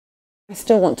I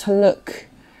still want to look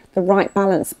the right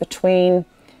balance between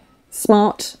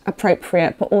smart,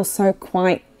 appropriate, but also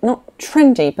quite, not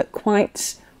trendy, but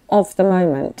quite of the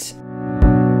moment.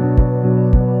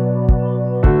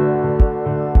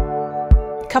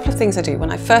 A couple of things I do.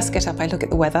 When I first get up, I look at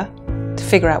the weather to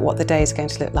figure out what the day is going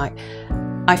to look like.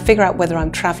 I figure out whether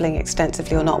I'm travelling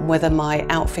extensively or not, and whether my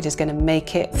outfit is going to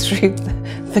make it through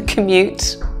the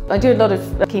commute. I do a lot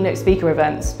of keynote speaker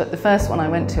events, but the first one I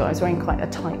went to, I was wearing quite a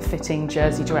tight-fitting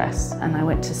jersey dress, and I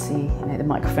went to see the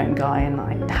microphone guy, and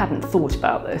I hadn't thought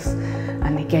about this,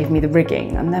 and he gave me the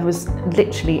rigging, and there was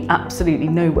literally absolutely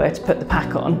nowhere to put the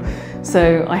pack on.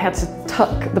 So I had to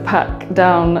tuck the pack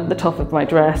down the top of my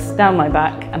dress, down my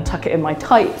back, and tuck it in my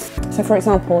tights. So for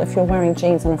example, if you're wearing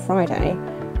jeans on a Friday,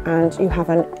 and you have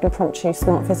an impromptu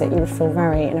smart visit, you would feel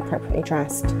very inappropriately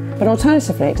dressed. But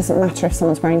alternatively, it doesn't matter if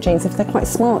someone's wearing jeans if they're quite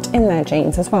smart in their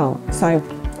jeans as well. So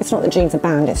it's not that jeans are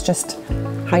banned, it's just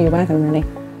how you wear them, really.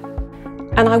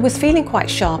 And I was feeling quite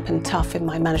sharp and tough in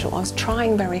my management. I was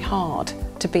trying very hard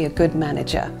to be a good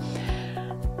manager.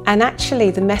 And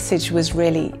actually the message was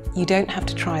really, you don't have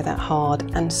to try that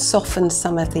hard, and soften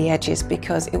some of the edges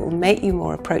because it will make you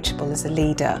more approachable as a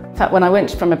leader. In fact, when I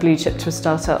went from a blue chip to a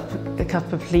startup, a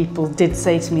couple of people did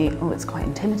say to me, oh, it's quite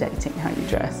intimidating how you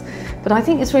dress. But I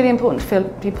think it's really important for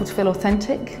people to feel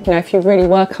authentic. You know, if you really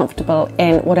were comfortable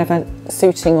in whatever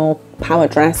suiting or power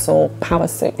dress or power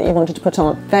suit that you wanted to put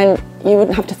on, then you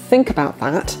wouldn't have to think about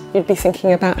that. You'd be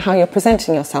thinking about how you're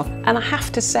presenting yourself. And I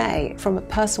have to say, from a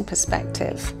personal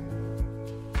perspective,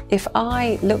 if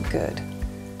I look good,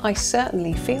 I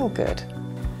certainly feel good.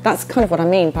 That's kind of what I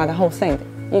mean by the whole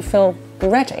thing. You feel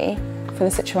ready for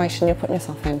the situation you're putting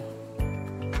yourself in.